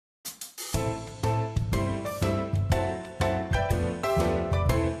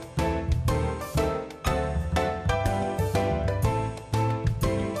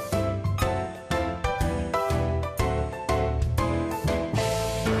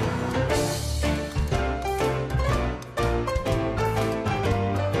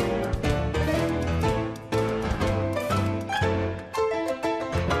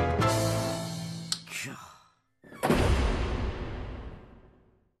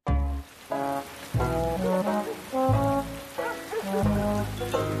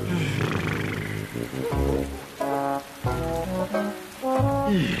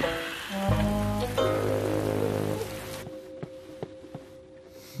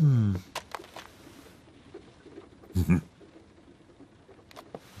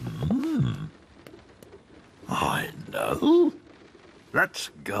I know. Let's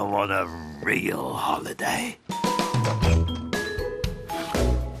go on a real holiday.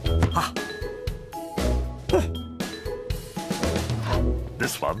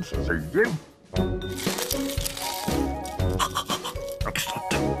 This one's for you.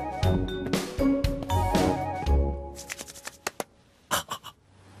 Excellent.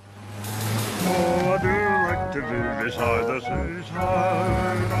 Oh, I do like to be beside the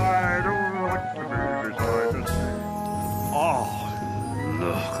seaside. I do like to be beside the sea. Oh,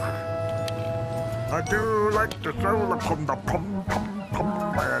 look. I do like to stroll upon the pom pom pom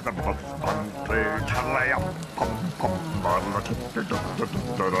where the bus play tally up pom pom.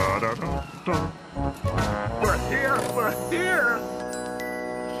 We're here, we're here.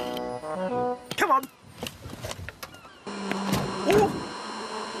 Come on.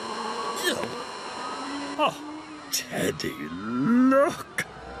 Oh, Teddy, look.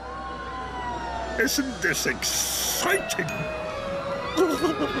 Isn't this exciting?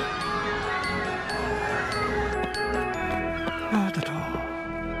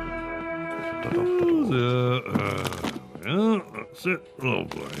 Yeah, that's it. Oh,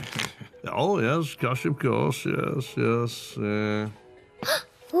 boy. Oh, yes, gosh, of course, yes. Ooh.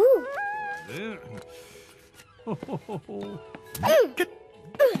 Yeah.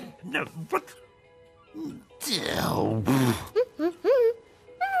 No, what?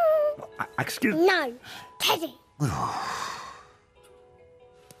 Excuse me. No, Teddy.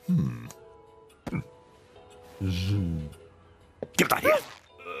 Give that here.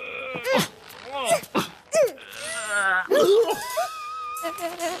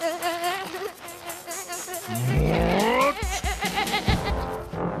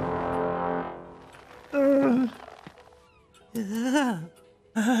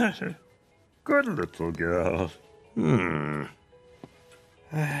 Good little girl.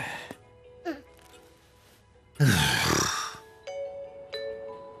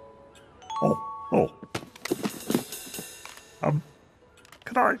 Oh.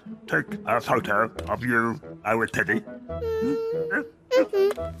 Can I take a photo of you with Teddy?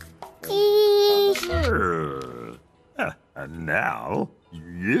 And now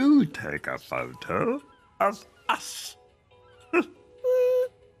you take a photo of us.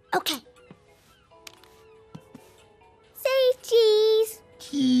 Okay. Say cheese.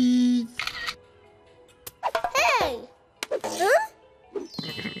 Cheese. Hey! Huh?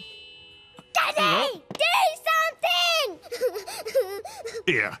 Daddy! Do something!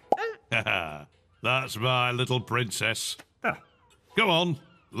 Here. That's my little princess. Come on,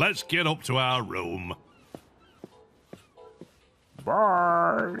 let's get up to our room.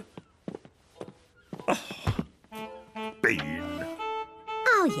 Bye. Bean.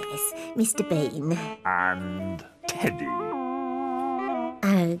 Oh, yes, Mr. Bean. And Teddy.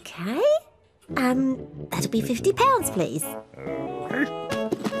 Okay. That'll be £50, please. Okay.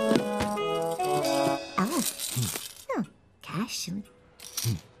 Oh, cash.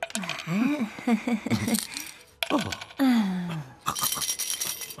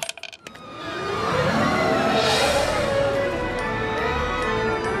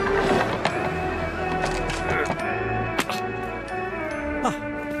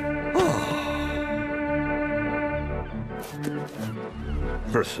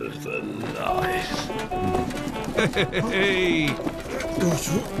 This is the life. Hey!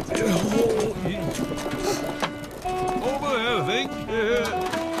 Over here, I think.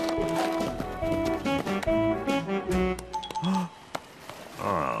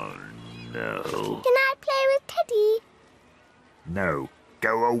 Oh, no. Can I play with Teddy? No.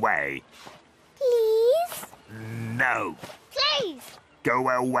 Go away. Please? No. Please! Go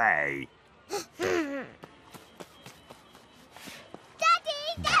away. Daddy!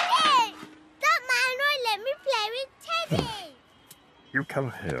 That man won't let me play with Teddy! You come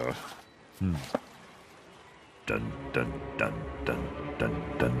here. Dun, dun, dun, dun, dun,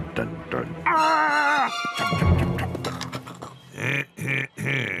 dun, dun, dun. Ah!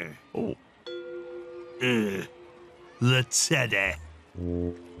 Oh. The Teddy.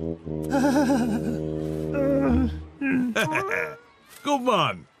 Good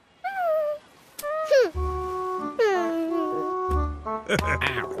man.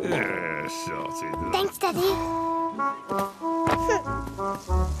 Sorted. Thanks, Daddy.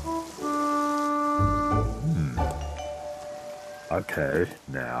 Okay,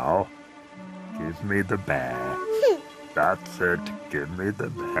 now, give me the bear. That's it, give me the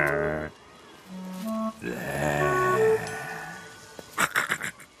bear. There.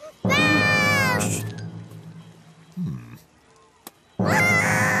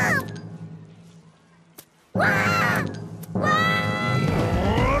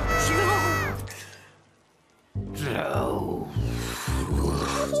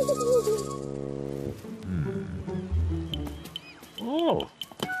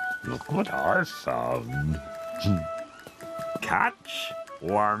 Look what I found. Catch.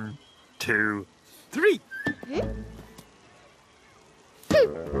 1, 2, 3.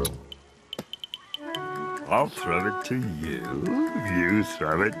 I'll throw it to you. You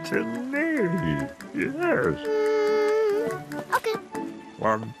throw it to me. Yes. Okay.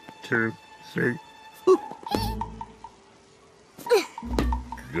 1, 2, 3.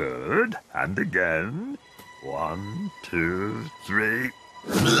 Good. And again. 1, 2, 3.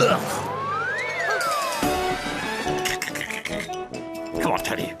 Come on,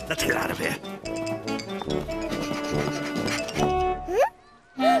 Teddy. Let's get out of here.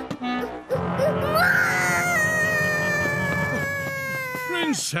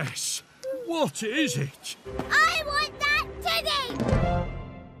 Princess, what is it? I want that teddy!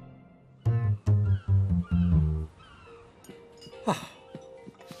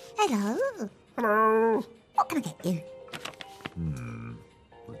 Hello. Hello. What can I get you?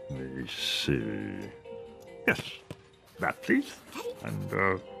 Let me see. Yes. That, please. And,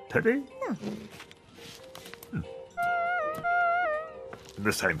 Teddy? No.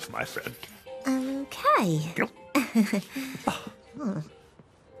 The same for my friend. Okay. Go.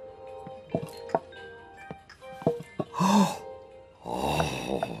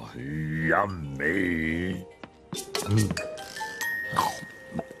 Oh, yummy.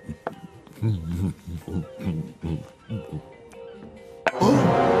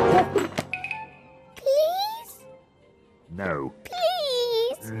 Please? No.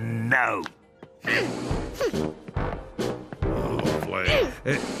 Please? No. Lovely.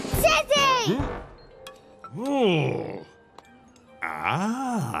 Teddy! Oh.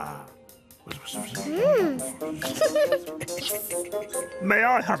 Ah. May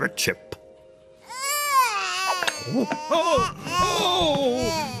I have a chip?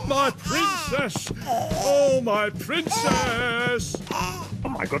 Oh, my princess! Oh, my princess! Oh,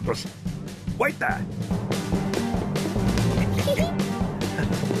 my goodness. Wait there.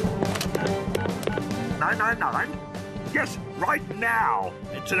 999? Yes, right now.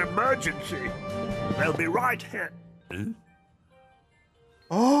 It's an emergency. They'll be right here.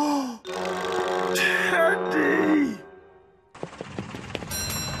 Oh, Teddy!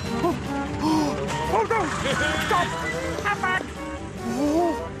 Oh no! Stop! Come back!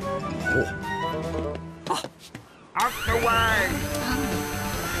 Out the way!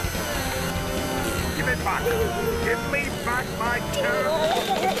 Give it back! Give me back my turtle!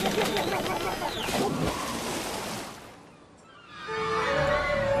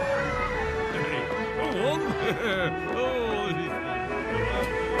 Go on.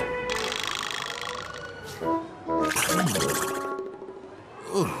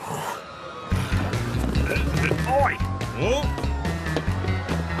 Oi! Oh.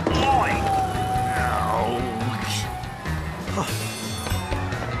 Oi! Ouch!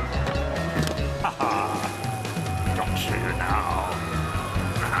 Got you now.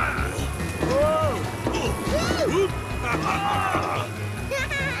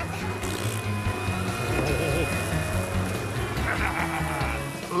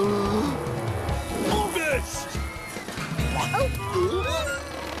 Move this!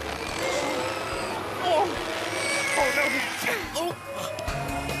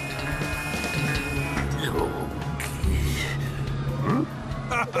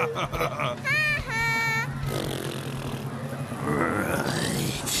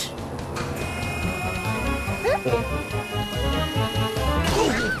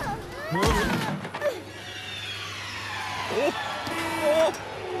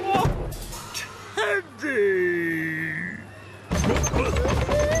 Teddy!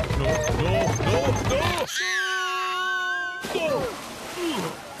 No!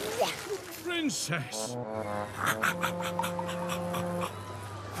 Princess!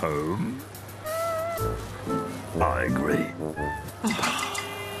 Home? I agree.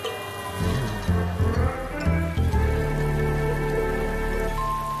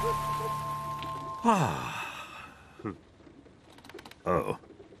 Oh.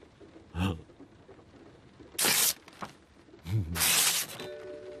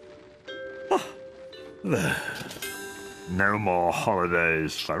 There. No more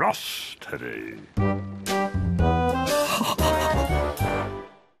holidays for us, Teddy.